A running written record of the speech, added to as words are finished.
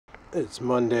It's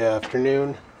Monday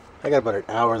afternoon. I got about an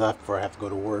hour left before I have to go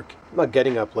to work. I'm not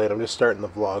getting up late, I'm just starting the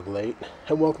vlog late.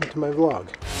 And welcome to my vlog.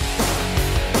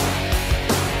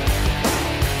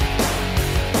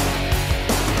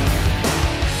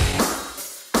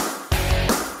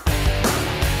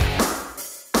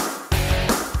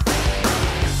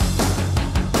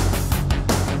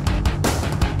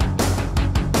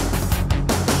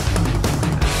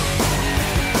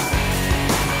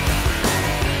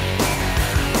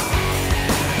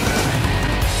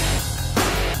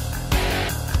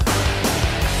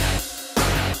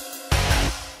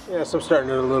 Yeah, so I'm starting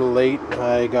it a little late.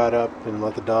 I got up and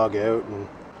let the dog out, and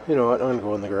you know what, I'm gonna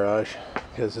go in the garage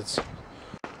because it's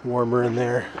warmer in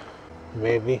there.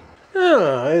 Maybe.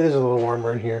 Yeah, it is a little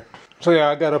warmer in here. So yeah,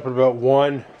 I got up at about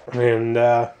 1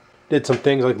 and did some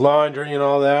things like laundry and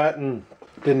all that, and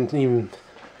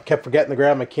kept forgetting to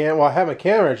grab my camera. Well, I had my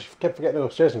camera, I just kept forgetting to go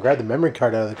upstairs and grab the memory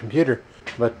card out of the computer.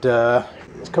 But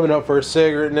it's coming out for a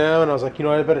cigarette now, and I was like, you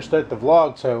know what, I better start the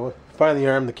vlog. So I finally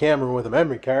armed the camera with a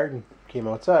memory card and came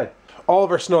outside. All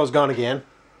of our snow is gone again.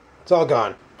 It's all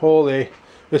gone. Holy.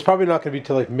 It's probably not going to be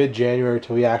till like mid-January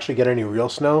till we actually get any real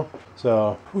snow.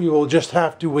 So we will just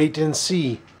have to wait and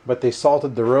see. But they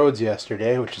salted the roads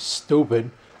yesterday, which is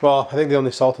stupid. Well, I think they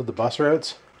only salted the bus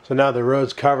routes. So now the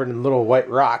road's covered in little white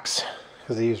rocks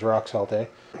because they use rock salt, eh?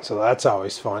 So that's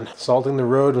always fun. Salting the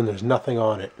road when there's nothing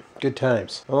on it. Good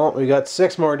times. Well, we got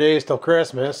 6 more days till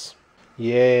Christmas.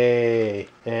 Yay.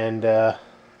 And I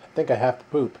think I have to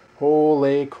poop.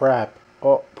 Holy crap.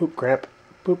 Oh, poop cramp.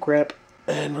 Poop cramp.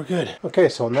 And we're good. Okay,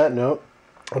 so on that note,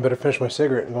 I better finish my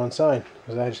cigarette and go inside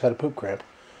because I just had a poop cramp.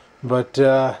 But,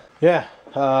 yeah.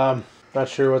 Not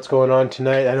sure what's going on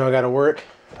tonight. I know I gotta work.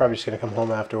 Probably just gonna come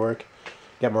home after work.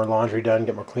 Get more laundry done,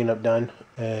 get more cleanup done.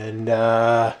 And,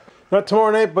 not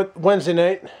tomorrow night, but Wednesday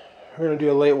night, we're gonna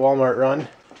do a late Walmart run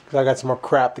because I got some more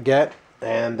crap to get.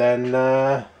 And then,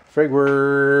 frig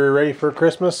we're ready for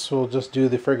Christmas. We'll just do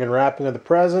the friggin' wrapping of the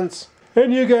presents.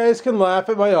 And you guys can laugh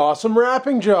at my awesome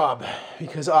wrapping job.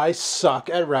 Because I suck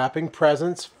at wrapping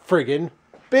presents friggin'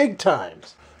 big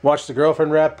times. Watch the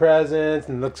girlfriend wrap presents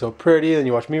and look so pretty. Then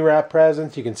you watch me wrap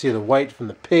presents. You can see the white from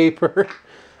the paper.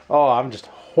 Oh, I'm just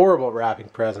horrible at wrapping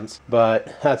presents.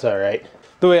 But that's alright.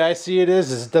 The way I see it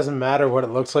is it doesn't matter what it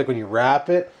looks like when you wrap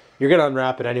it. You're gonna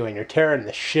unwrap it anyway. And you're tearing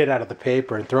the shit out of the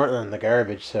paper and throwing it in the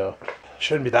garbage. So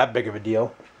shouldn't be that big of a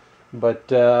deal. But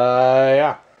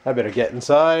yeah, I better get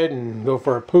inside and go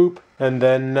for a poop and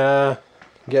then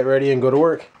get ready and go to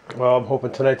work. Well, I'm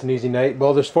hoping tonight's an easy night.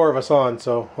 Well, there's 4 of us on,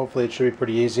 so hopefully it should be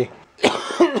pretty easy.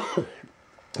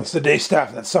 It's the day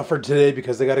staff that suffered today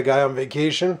because they got a guy on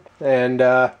vacation. And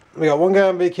we got one guy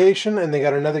on vacation and they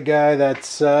got another guy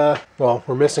that's, well,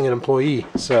 we're missing an employee.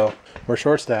 So we're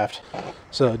short-staffed.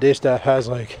 So day staff has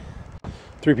like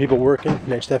 3 people working.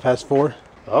 Night staff has 4.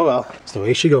 Oh well, it's the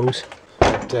way she goes.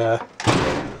 But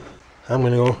I'm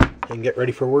gonna go and get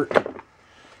ready for work,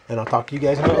 and I'll talk to you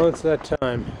guys in a minute. Oh, it's that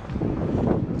time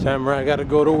where I gotta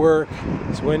go to work.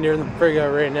 It's windier than the frig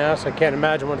out right now, so I can't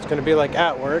imagine what it's gonna be like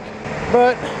at work.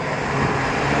 But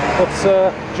let's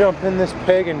jump in this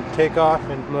pig and take off.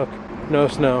 And look, no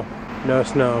snow, no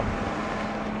snow,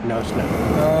 no snow.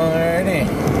 Alrighty,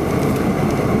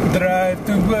 drive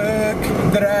to work,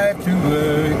 drive to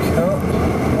work.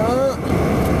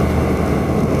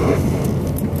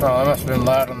 Oh, that must have been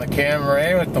loud on the camera,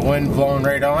 eh? With the wind blowing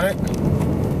right on it.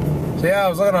 So yeah, I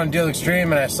was looking on Deal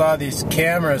Extreme and I saw these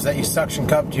cameras that you suction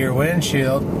cup to your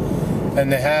windshield.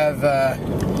 And they have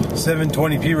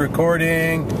 720p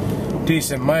recording,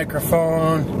 decent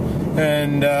microphone,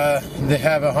 and they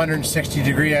have a 160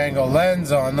 degree angle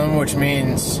lens on them, which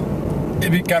means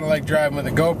it'd be kind of like driving with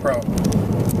a GoPro.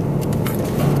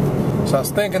 So I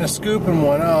was thinking of scooping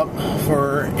one up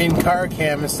for in-car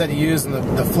cam instead of using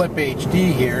the Flip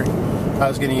HD here. I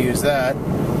was going to use that,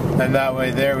 and that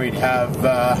way there we'd have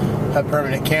a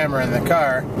permanent camera in the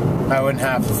car. I wouldn't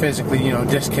have to physically, you know,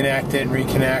 disconnect it and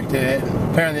reconnect it.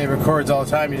 Apparently it records all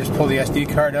the time. You just pull the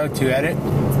SD card out to edit.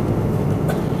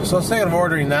 So I was thinking of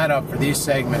ordering that up for these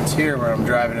segments here where I'm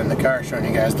driving in the car showing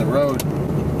you guys the road.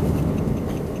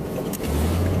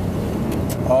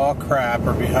 Oh crap,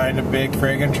 we're behind a big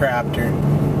friggin' tractor.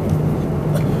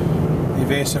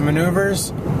 Evasive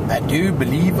maneuvers? I do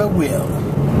believe I will.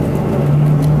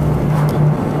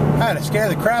 I had to scare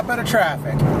the crap out of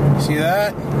traffic. See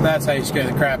that? That's how you scare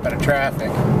the crap out of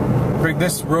traffic. Frig,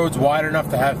 this road's wide enough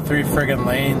to have 3 friggin'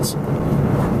 lanes.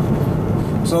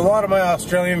 So a lot of my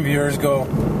Australian viewers go,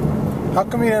 how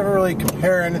come you never really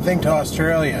compare anything to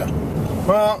Australia?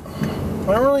 Well, I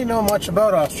don't really know much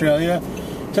about Australia.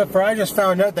 Except for I just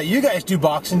found out that you guys do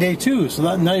Boxing Day too,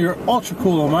 so now you're ultra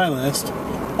cool on my list.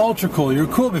 ultra cool. You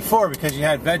were cool before because you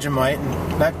had Vegemite,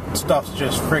 and that stuff's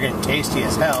just friggin' tasty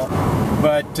as hell.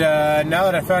 But now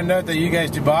that I found out that you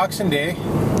guys do Boxing Day,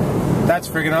 that's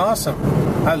friggin' awesome.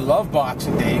 I love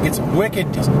Boxing Day. You get some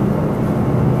wicked.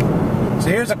 So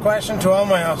here's a question to all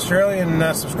my Australian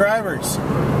subscribers.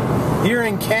 Here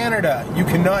in Canada, you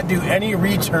cannot do any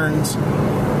returns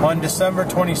on December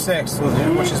 26th,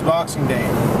 which is Boxing Day.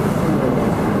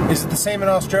 Is it the same in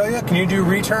Australia? Can you do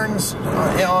returns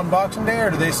on Boxing Day, or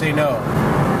do they say no?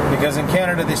 Because in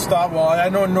Canada they stop. Well, I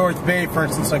know in North Bay, for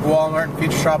instance, like Walmart and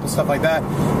Future Shop and stuff like that,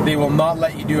 they will not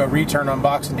let you do a return on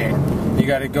Boxing Day. You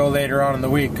got to go later on in the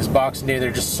week, because Boxing Day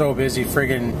they're just so busy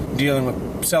friggin' dealing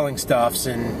with selling stuffs,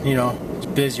 and you know, it's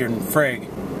busier than frig.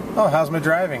 Oh, how's my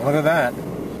driving? Look at that.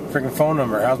 Friggin' phone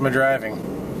number. How's my driving?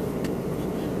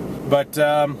 But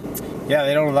yeah,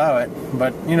 they don't allow it.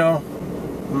 But you know,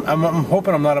 I'm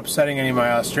hoping I'm not upsetting any of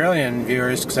my Australian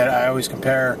viewers, because I always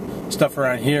compare stuff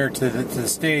around here to the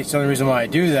States. The only reason why I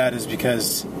do that is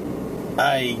because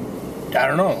I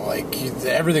don't know, like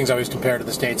everything's always compared to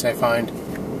the States, I find.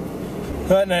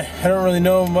 But I don't really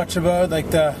know much about like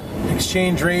the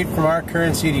exchange rate from our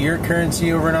currency to your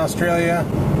currency over in Australia.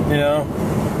 You know,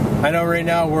 I know right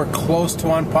now we're close to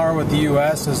on par with the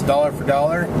US as dollar for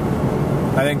dollar.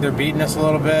 I think they're beating us a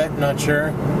little bit, not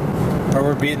sure. Or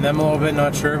we're beating them a little bit,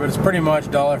 not sure, but it's pretty much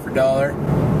dollar for dollar.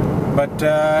 But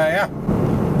yeah,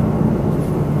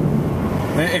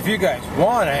 if you guys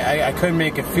want, I could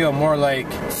make it feel more like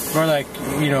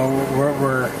you know,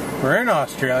 we're in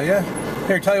Australia.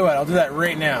 Here, tell you what, I'll do that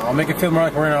right now. I'll make it feel more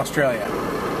like we're in Australia.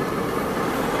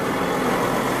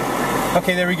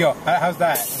 Okay, there we go. How's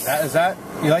that? Is that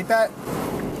you like that?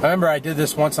 I remember I did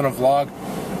this once on a vlog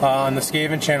on the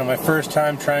Skaven channel, my first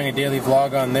time trying a daily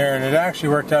vlog on there, and it actually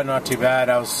worked out not too bad.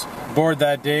 I was bored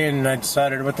that day and I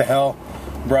decided, what the hell,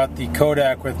 brought the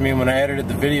Kodak with me. When I edited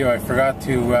the video, I forgot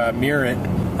to mirror it.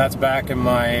 That's back in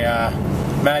my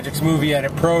Magic's Movie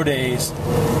Edit Pro days.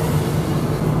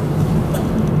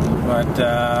 But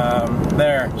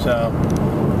there, so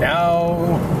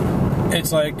now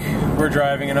it's like we're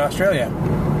driving in Australia.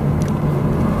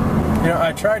 You know,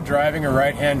 I tried driving a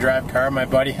right-hand drive car. My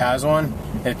buddy has one.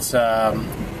 It's a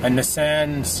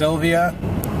Nissan Silvia,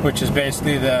 which is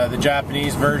basically the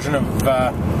Japanese version of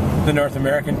the North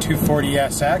American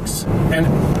 240SX. And,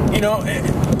 you know,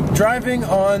 driving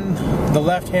on the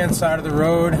left-hand side of the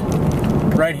road,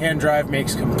 right-hand drive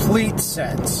makes complete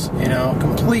sense, you know,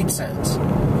 complete sense.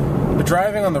 But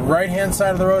driving on the right-hand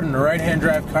side of the road in a right-hand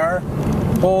drive car,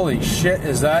 holy shit,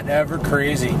 is that ever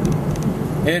crazy.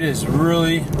 It is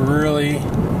really, really,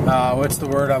 what's the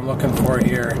word I'm looking for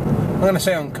here? I'm going to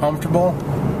say uncomfortable,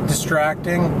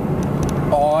 distracting,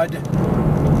 odd.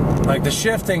 Like the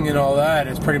shifting and all that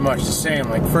is pretty much the same.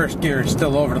 Like first gear is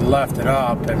still over to the left and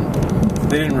up, and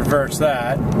they didn't reverse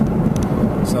that.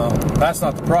 So that's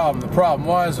not the problem. The problem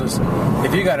was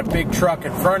if you got a big truck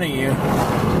in front of you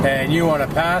and you want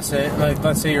to pass it, like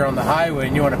let's say you're on the highway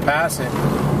and you want to pass it,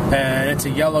 and it's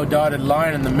a yellow dotted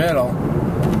line in the middle,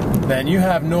 then you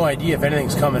have no idea if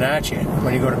anything's coming at you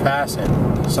when you go to pass it.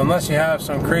 So unless you have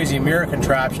some crazy mirror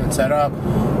contraption set up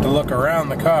to look around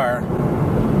the car,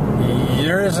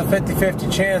 there is a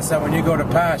 50-50 chance that when you go to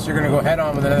pass, you're going to go head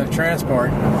on with another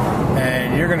transport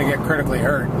and you're going to get critically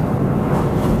hurt.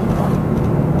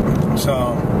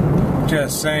 So,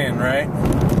 just saying, right?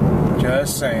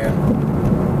 Just saying.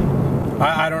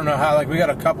 I don't know how, like, we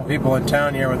got a couple people in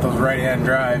town here with those right-hand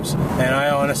drives, and I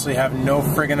honestly have no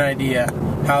friggin' idea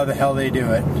how the hell they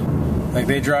do it. Like,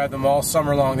 they drive them all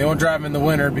summer long. They won't drive them in the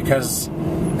winter because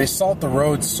they salt the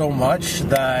roads so much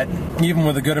that even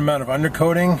with a good amount of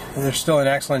undercoating, there's still an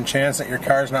excellent chance that your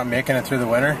car's not making it through the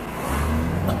winter.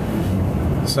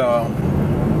 So,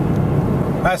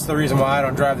 that's the reason why I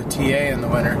don't drive the TA in the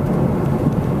winter.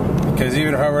 Because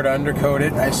even if I were to undercoat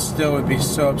it, I still would be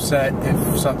so upset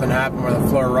if something happened where the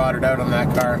floor rotted out on that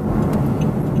car.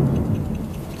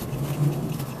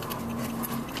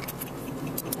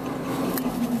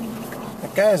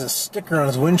 That guy has a sticker on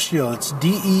his windshield. It's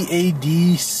DEADCFTY.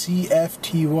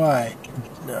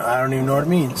 I don't even know what it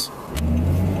means.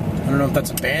 I don't know if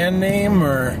that's a band name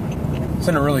or... It's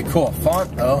in a really cool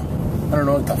font though. I don't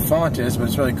know what the font is, but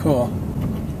it's really cool.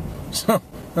 So,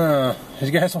 did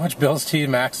you guys watch Bill's T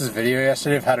Max's video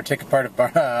yesterday of how to take apart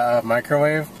a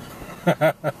microwave?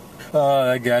 Oh,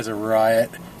 that guy's a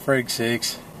riot. Frig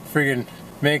sakes. Friggin'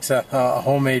 makes a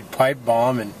homemade pipe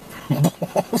bomb and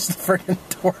blows the friggin'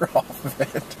 door off of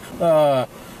it. I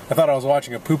thought I was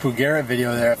watching a Poo Poo Garrett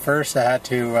video there at first. I had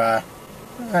to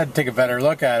take a better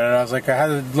look at it. I was like, I had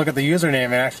to look at the username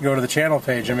and actually go to the channel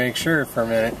page and make sure for a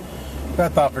minute. I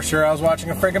thought for sure I was watching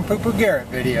a friggin' Poo Poo Garrett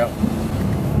video.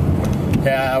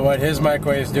 Yeah, what his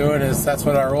microwave's doing is that's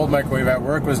what our old microwave at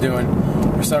work was doing.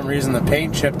 For some reason the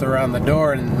paint chipped around the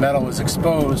door and metal was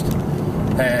exposed,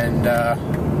 and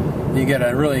you get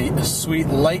a really sweet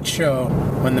light show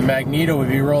when the magneto would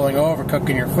be rolling over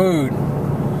cooking your food.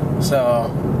 So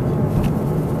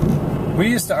we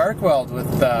used to arc weld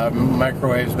with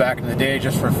microwaves back in the day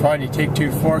just for fun. You take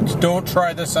 2 forks. Don't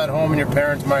try this at home in your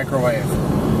parents' microwave.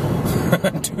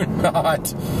 Do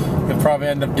not. You'll probably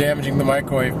end up damaging the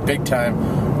microwave big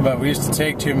time. But we used to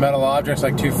take 2 metal objects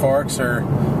like 2 forks, or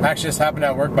actually this happened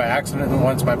at work by accident. And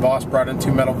once my boss brought in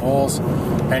 2 metal bowls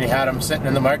and he had them sitting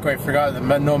in the microwave. Forgot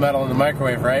that no metal in the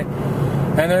microwave, right?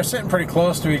 And they're sitting pretty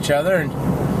close to each other,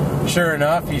 and sure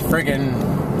enough, he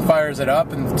friggin' fires it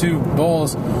up, and the 2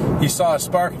 bowls, he saw a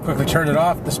spark, he quickly turned it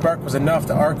off. The spark was enough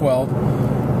to arc weld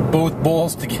both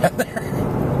bowls together.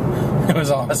 It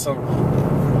was awesome.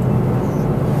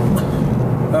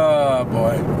 Oh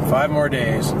boy, 5 more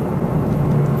days.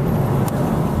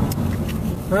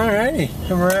 Alrighty,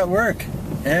 and we're at work.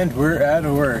 And we're at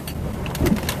work.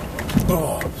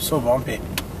 Oh, so bumpy.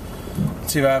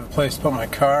 Let's see if I have a place to put my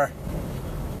car.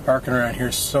 Parking around here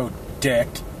is so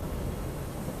dicked.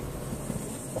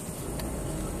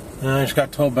 And I just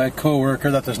got told by a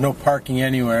co-worker that there's no parking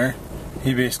anywhere.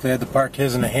 He basically had to park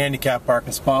his in a handicap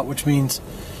parking spot, which means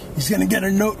he's going to get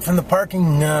a note from the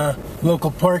parking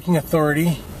local parking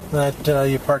authority that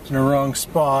you parked in the wrong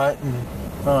spot. And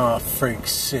oh,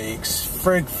 frig's sakes.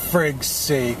 Frig's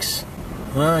sakes.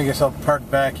 Well, I guess I'll park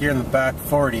back here in the back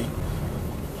 40.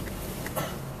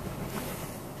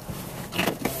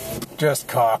 Just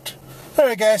cocked.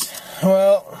 Alright guys,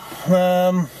 well,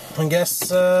 I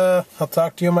guess I'll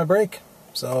talk to you on my break.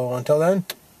 So until then,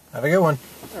 have a good one.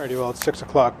 Alrighty, well it's 6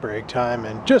 o'clock break time,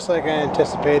 and just like I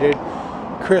anticipated,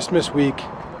 Christmas week,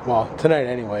 well tonight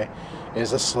anyway,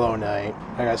 is a slow night.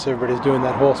 I guess everybody's doing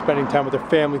that whole spending time with their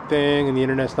family thing, and the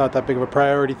internet's not that big of a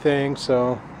priority thing,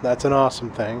 so that's an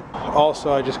awesome thing.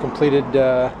 Also, I just completed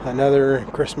another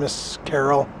Christmas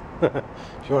carol, if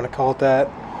you want to call it that.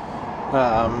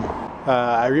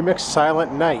 I remixed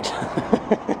Silent Night.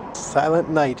 Silent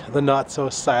Night, the not so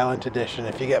silent edition,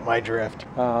 if you get my drift.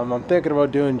 I'm thinking about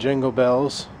doing Jingle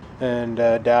Bells and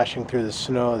Dashing Through the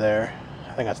Snow there.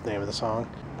 I think that's the name of the song.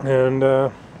 And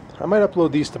I might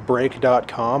upload these to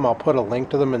break.com. I'll put a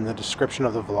link to them in the description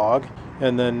of the vlog,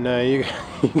 and then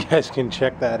you guys can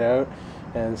check that out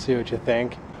and see what you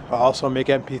think. I'll also make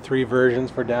MP3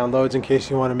 versions for downloads in case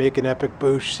you want to make an epic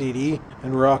Boosh CD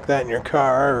and rock that in your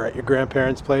car or at your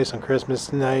grandparents' place on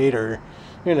Christmas night, or,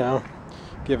 you know,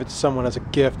 give it to someone as a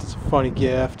gift. It's a funny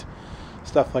gift,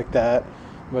 stuff like that.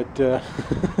 But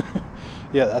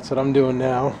yeah, that's what I'm doing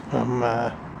now. I'm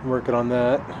working on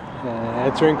that,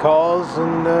 answering calls,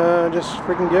 and just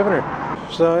freaking giving her.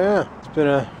 So yeah, it's been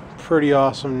a pretty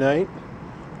awesome night.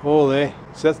 Holy.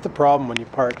 So that's the problem when you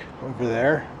park over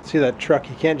there. See that truck?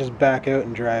 He can't just back out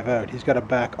and drive out. He's got to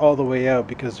back all the way out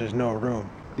because there's no room.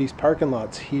 These parking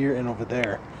lots here and over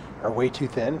there are way too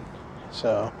thin,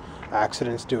 so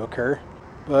accidents do occur.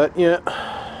 But yeah,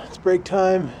 it's break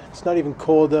time. It's not even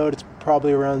cold out. It's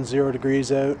probably around 0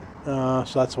 degrees out. So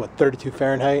that's what, 32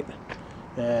 Fahrenheit.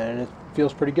 And it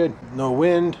feels pretty good. No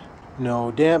wind,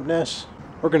 no dampness.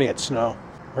 We're gonna get snow.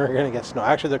 We're gonna get snow.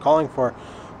 Actually, they're calling for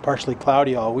partially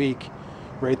cloudy all week,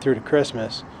 right through to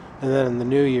Christmas. And then in the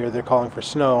new year, they're calling for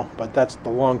snow. But that's the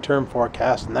long-term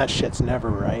forecast, and that shit's never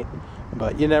right.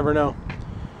 But you never know.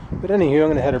 But anywho, I'm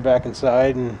gonna head her back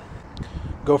inside and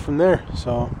go from there.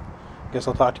 So I guess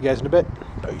I'll talk to you guys in a bit.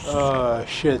 Peace.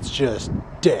 Shit's just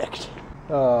dicked.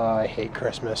 I hate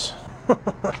Christmas.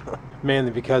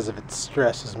 Mainly because of it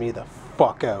stresses me the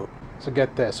fuck out. So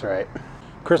get this right.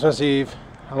 Christmas Eve,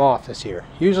 I'm off this year.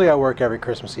 Usually I work every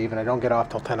Christmas Eve and I don't get off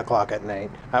till 10 o'clock at night.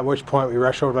 At which point we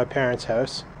rush over to my parents'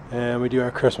 house and we do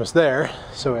our Christmas there.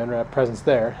 So we unwrap presents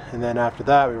there. And then after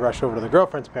that we rush over to the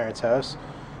girlfriend's parents' house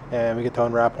and we get to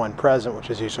unwrap one present, which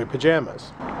is usually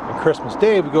pajamas. On Christmas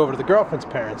Day we go over to the girlfriend's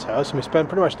parents' house and we spend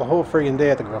pretty much the whole friggin'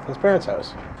 day at the girlfriend's parents'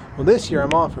 house. Well, this year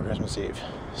I'm off for Christmas Eve.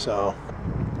 So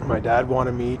my dad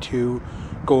wanted me to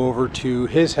go over to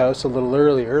his house a little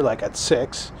earlier, like at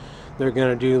 6. They're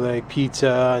gonna do like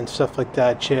pizza and stuff like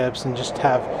that, chips, and just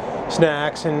have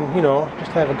snacks and, you know,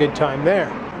 just have a good time there.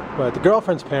 But the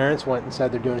girlfriend's parents went and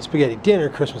said they're doing a spaghetti dinner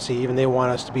Christmas Eve and they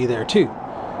want us to be there too.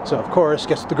 So of course,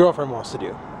 guess what the girlfriend wants to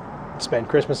do? Spend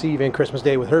Christmas Eve and Christmas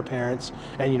Day with her parents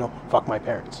and, you know, fuck my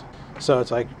parents. So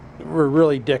it's like, we're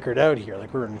really dickered out here. Like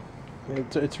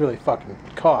it's really fucking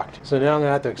cocked. So now I'm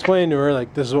gonna have to explain to her,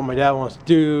 like, this is what my dad wants to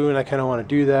do, and I kind of want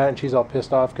to do that, and she's all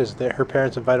pissed off because her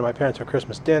parents invited my parents to a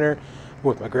Christmas dinner,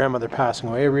 with my grandmother passing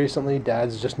away recently,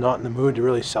 Dad's just not in the mood to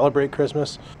really celebrate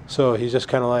Christmas. So he's just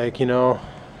kind of like, you know,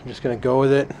 I'm just gonna go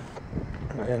with it.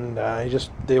 And they're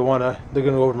gonna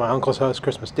go over to my uncle's house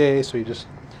Christmas Day, so he just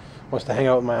wants to hang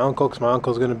out with my uncle, because my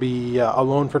uncle's gonna be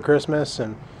alone for Christmas.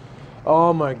 And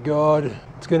oh my god,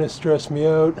 it's gonna stress me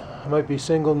out. I might be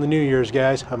single in the New Year's,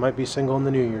 guys. I might be single in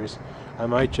the New Year's. I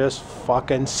might just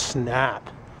fucking snap.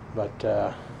 But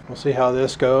we'll see how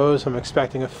this goes. I'm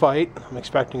expecting a fight. I'm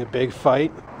expecting a big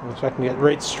fight. I'm expecting to get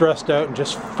right stressed out and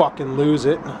just fucking lose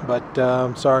it. But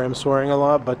I'm sorry I'm swearing a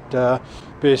lot, but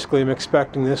basically I'm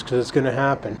expecting this because it's gonna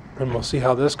happen. And we'll see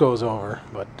how this goes over.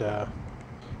 But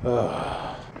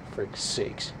for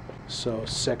sakes, so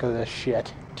sick of this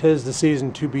shit. 'Tis the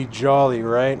season to be jolly,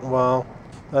 right? Well,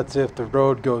 that's if the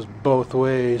road goes both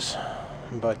ways.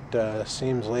 But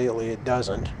seems lately it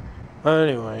doesn't.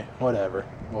 Anyway, whatever.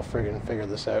 We'll friggin' figure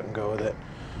this out and go with it.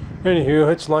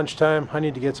 Anywho, it's lunchtime. I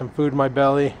need to get some food in my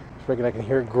belly. Friggin' I can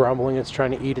hear it grumbling. It's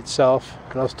trying to eat itself.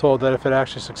 And I was told that if it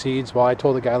actually succeeds, well, I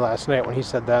told the guy last night when he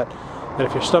said that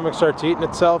if your stomach starts eating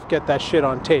itself, get that shit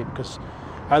on tape. Because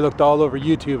I looked all over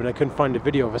YouTube and I couldn't find a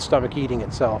video of a stomach eating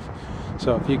itself.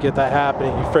 So if you get that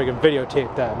happening, you friggin'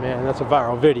 videotape that, man. That's a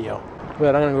viral video.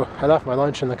 But I'm gonna go. I left my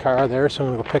lunch in the car there, so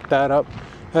I'm gonna go pick that up,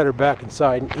 head her back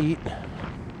inside and eat.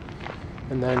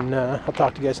 And then I'll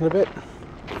talk to you guys in a bit.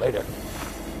 Later.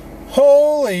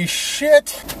 Holy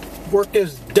shit! Work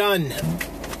is done.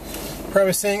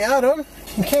 Probably saying, Adam,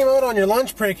 you came out on your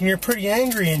lunch break and you're pretty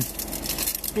angry and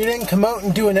you didn't come out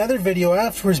and do another video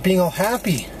afterwards being all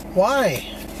happy. Why?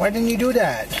 Why didn't you do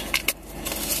that?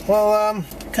 Well,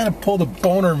 kind of pulled a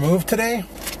boner move today,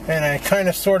 and I kind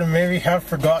of sort of maybe have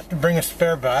forgot to bring a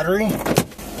spare battery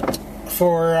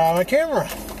for my camera.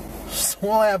 So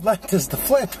all I have left is the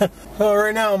flip. So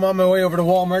right now I'm on my way over to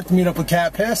Walmart to meet up with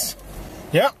Cat Piss.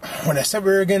 Yep, when I said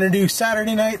we were going to do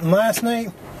Saturday night and last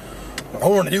night, I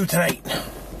want to do tonight.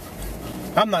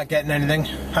 I'm not getting anything.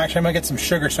 Actually, I might get some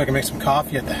sugar so I can make some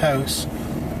coffee at the house.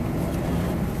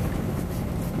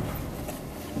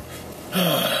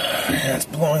 Yeah, it's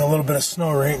blowing a little bit of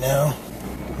snow right now.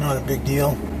 Not a big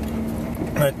deal.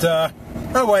 But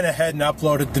I went ahead and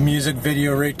uploaded the music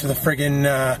video right to the friggin'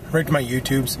 right to my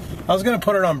YouTubes. I was gonna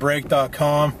put it on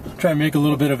break.com, try and make a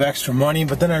little bit of extra money,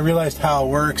 but then I realized how it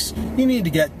works. You need to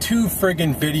get 2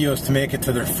 friggin' videos to make it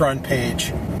to their front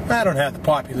page. I don't have the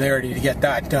popularity to get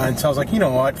that done, so I was like, you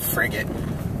know what, frig it.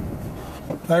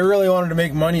 If I really wanted to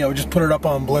make money, I would just put it up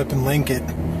on Blip and link it.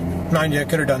 Mind you, I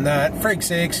could have done that. Frig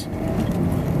sakes.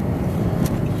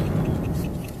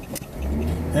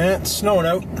 And it's snowing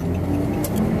out.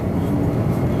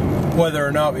 Whether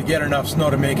or not we get enough snow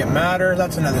to make it matter,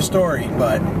 that's another story,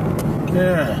 but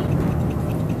yeah.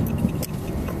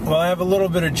 Well, I have a little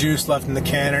bit of juice left in the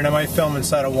can, and I might film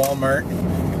inside of Walmart.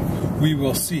 We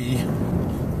will see.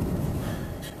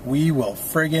 We will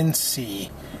friggin' see.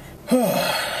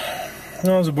 That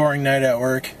was a boring night at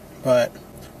work, but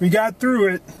we got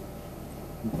through it.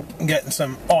 Getting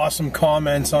some awesome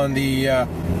comments on the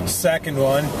second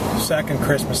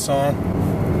Christmas song.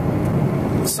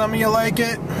 Some of you like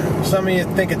it, some of you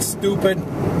think it's stupid.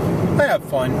 I have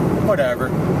fun, whatever.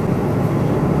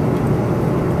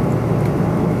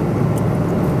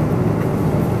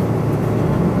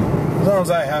 As long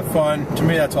as I have fun, to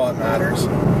me that's all that matters.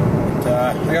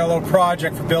 But, I got a little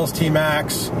project for Bill's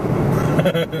T-Max.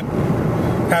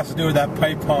 Has to do with that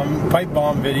pipe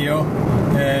bomb video,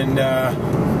 and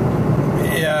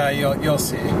yeah, you'll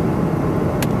see.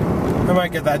 I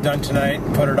might get that done tonight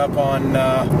and put it up on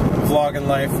Vlogging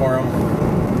Life for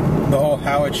him. The whole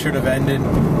how it should have ended.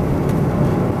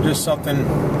 Just something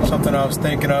I was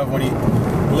thinking of when he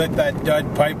lit that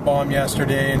dud pipe bomb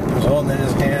yesterday and was holding it in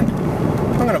his hand.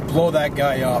 I'm gonna blow that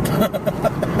guy up.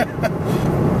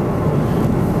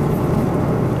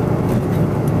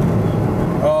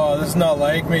 Oh, this is not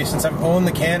like me. Since I've owned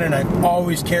the Canon, I've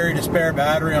always carried a spare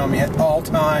battery on me at all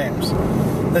times.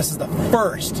 This is the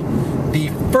first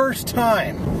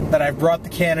time that I've brought the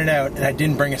Canon out and I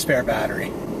didn't bring a spare battery.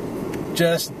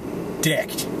 Just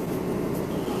dicked.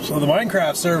 So the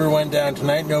Minecraft server went down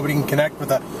tonight. Nobody can connect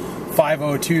with a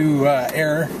 502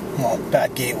 error. Well,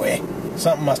 bad gateway.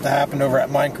 Something must have happened over at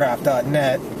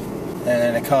Minecraft.net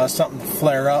and it caused something to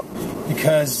flare up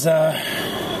because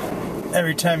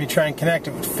every time you try and connect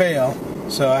it would fail.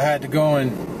 So I had to go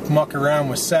and muck around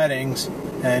with settings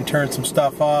and turn some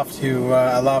stuff off to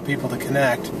allow people to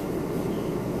connect.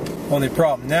 Only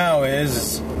problem now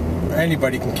is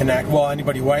anybody can connect. Well,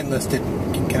 anybody whitelisted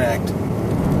can connect.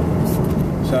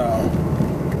 So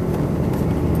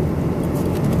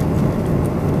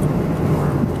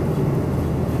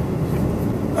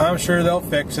I'm sure they'll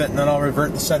fix it and then I'll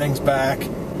revert the settings back.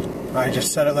 I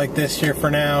just set it like this here for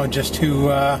now, just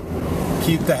to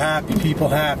keep the happy people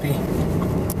happy.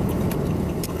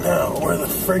 Now, where the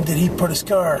frig did he put his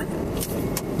car?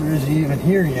 Or is he even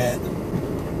here yet?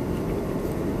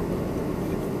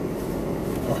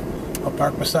 I'll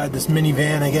park beside this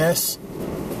minivan, I guess,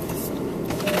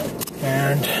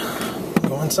 and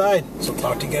go inside. So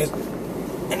talk to you guys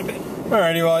in a bit.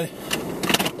 Alrighty, well,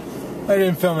 I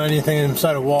didn't film anything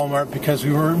inside of Walmart because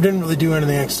didn't really do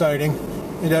anything exciting.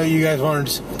 You know, you guys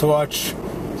wanted to watch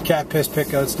cat piss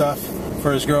pick out stuff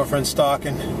for his girlfriend's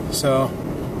stocking, so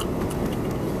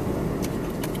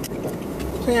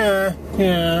yeah.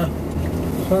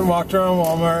 So I walked around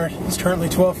Walmart. It's currently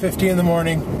 12:50 in the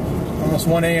morning, almost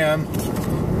 1 a.m.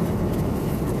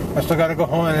 I still gotta go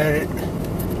home and edit.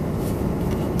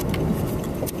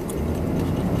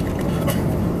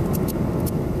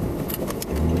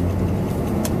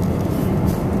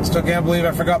 Still can't believe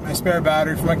I forgot my spare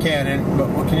battery for my Canon, but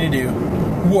what can you do?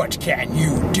 What can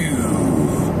you do?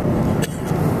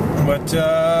 But,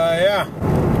 yeah.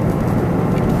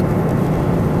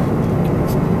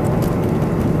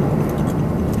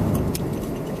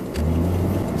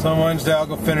 So on Wednesday I'll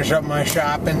go finish up my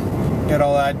shopping, get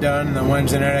all that done, and then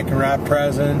Wednesday night I can wrap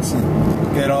presents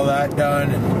and get all that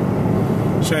done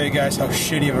and show you guys how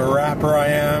shitty of a rapper I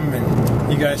am,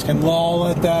 and you guys can loll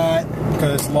at that,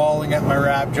 because lolling at my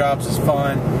rap jobs is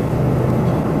fun.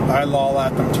 I loll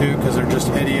at them too because they're just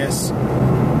hideous.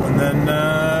 And then,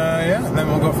 yeah, then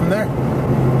we'll go from there.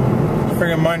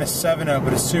 Friggin' -7 out,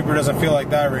 but it super doesn't feel like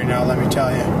that right now, let me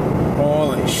tell you.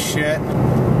 Holy shit.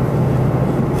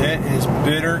 It is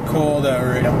bitter cold out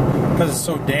right now because it's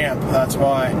so damp, that's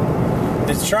why.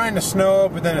 It's trying to snow,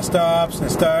 but then it stops and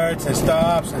it starts and it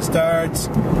stops and it starts.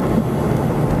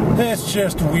 It's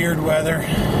just weird weather.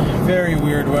 Very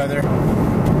weird weather.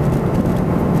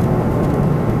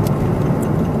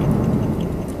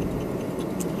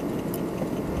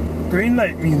 Green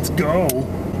light means go.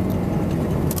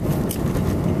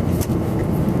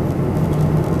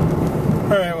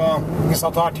 Alright, well, I guess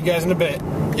I'll talk to you guys in a bit.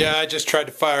 Yeah, I just tried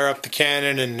to fire up the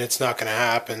Canon and it's not going to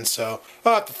happen, so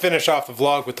I'll have to finish off the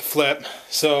vlog with the flip.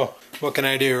 So, what can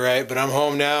I do, right? But I'm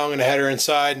home now, I'm going to head her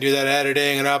inside and do that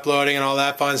editing and uploading and all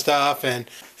that fun stuff. And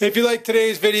if you liked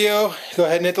today's video, go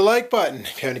ahead and hit the like button.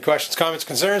 If you have any questions, comments,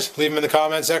 concerns, leave them in the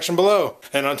comment section below.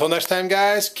 And until next time,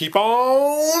 guys, keep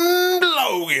on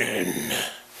blowing.